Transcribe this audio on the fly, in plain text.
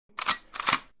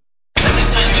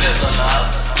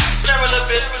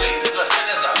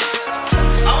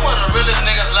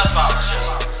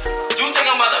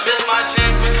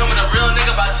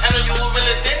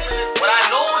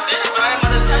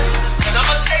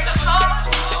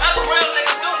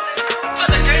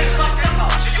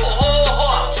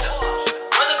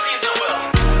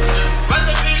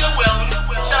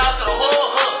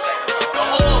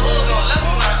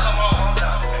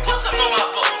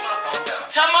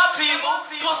my people,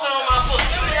 pussy on my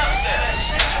pussy. Give me upstairs.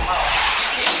 Shut your mouth.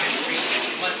 You can't even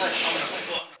read, much less open up a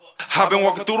book. I've been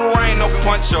walking through the rain, no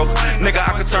Poncho. Nigga,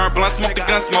 I can turn blunt, smoke the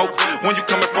gun smoke. When you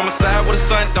coming from a side where the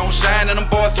sun don't shine and them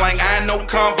boys like I ain't no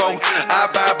convo. I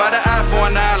buy by the eye for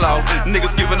an eye law.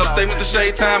 Niggas giving up statements to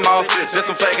shade time off. That's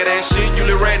some faggot ass shit, you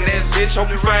little ratting ass bitch.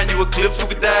 Hope you find you a cliff you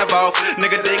can dive off.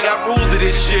 Nigga, they got rules to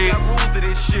this shit.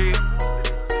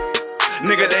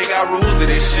 Nigga, they got rules to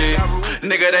this shit.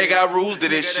 Nigga, they got rules to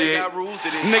this shit.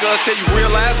 Nigga, I'll tell you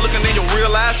realize, looking in your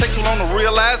real eyes, take too long to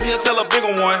realize, he'll tell a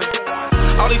bigger one.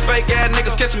 All these fake ass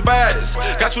niggas catching bodies.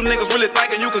 Got you niggas really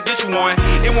thinking you could get you one.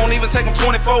 It won't even take them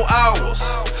 24 hours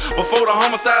before the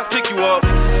homicides pick you up.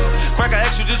 Crack, I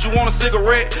asked you, did you want a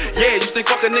cigarette? Yeah, you say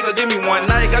fuck a nigga, give me one.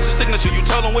 Now you got your signature, you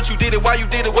told them what you did it, why you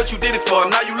did it, what you did it for.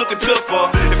 Now you looking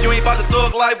pitiful. If you ain't about the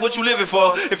thug life, what you living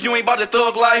for? If you ain't about the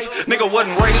thug life, nigga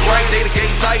wasn't raised right, they the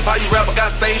gate tight. How you rapper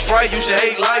got stage fright, you should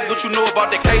hate life. What you know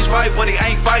about that cage fight, but he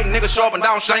ain't fighting. Nigga sharpen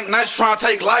down shank knives, trying to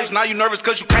take lives. Now you nervous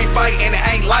cause you can't fight and it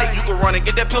ain't light. You can run and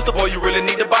get that pistol, boy, you really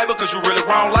need the Bible cause you really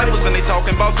wrong lifers. And they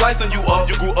talking about slicing you up.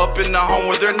 You grew up in a home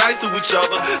where they're nice to each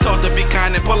other. Taught to be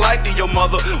kind and polite to your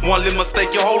mother. One little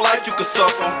mistake, your whole life you could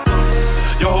suffer.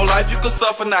 Your whole life you could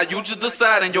suffer. Now you just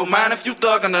decide in your mind if you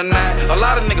thuggin' or not. A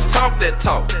lot of niggas talk that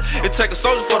talk. It take a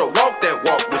soldier for to walk that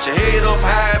walk. With your head up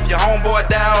high, if your homeboy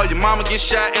die or your mama get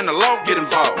shot and the law get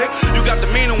involved. You got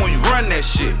the meaning when you run that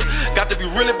shit. Got to be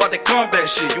really about that comeback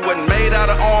shit. You wasn't made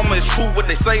out of armor. It's true what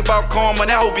they say about karma.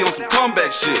 That hoe be on some comeback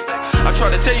shit. I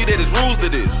try to tell you that it's rules to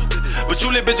this, but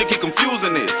you little bitch you keep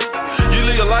confusing this. You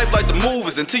live your life like the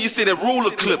movies until you see that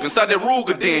ruler clip inside that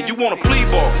Ruger. Then you want a plea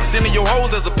bar, sending your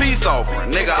hoes as a peace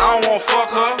offering. Nigga, I don't wanna fuck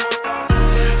her.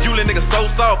 You little nigga so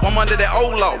soft, I'm under that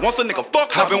old law. Once a nigga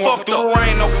fuck her, I been walking through the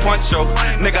rain, no Poncho.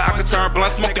 Nigga, I can turn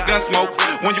blunt, smoke the gun smoke.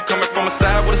 When you coming from a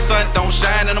side where the sun don't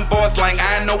shine and them boys like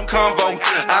I ain't no convo.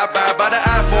 I buy by the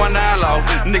eye for an eye law.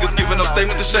 Niggas giving up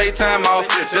statements to shade time off.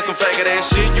 That's some faggot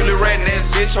ass shit, you little ratting ass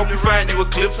bitch. Hope you find you a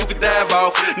cliff you can dive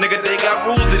off. Nigga, they got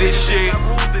rules to this shit.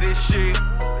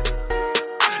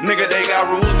 Nigga, they got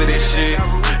rules to this shit.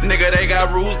 Nigga, they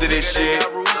got rules to this shit.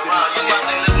 You must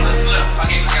say listen to Slip.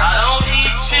 I don't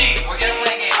eat cheese. We're gonna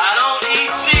play a game. I don't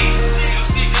eat cheese. You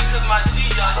see, just cause my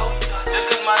teeth, y'all. Just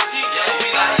cause my teeth, y'all.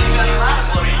 Me not eat cheese.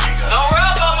 Don't worry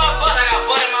about my butt. I got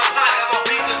butt in my pocket. I'm gonna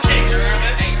beat this cake, you hear me?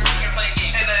 Hey, we're gonna play a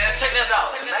game. And then check this out.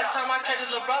 The next time I catch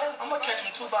his little brother, I'm gonna catch him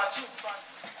 2 by 2.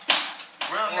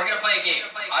 We're gonna play a game.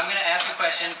 I'm gonna ask a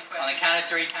question. On the count of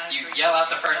 3, you yell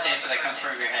out the first answer that comes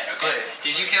from your head, okay?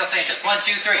 Did you kill Sanchez? 1,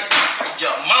 2, 3.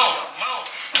 Yo, mom.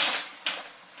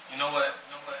 You know what?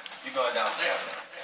 You going downstairs.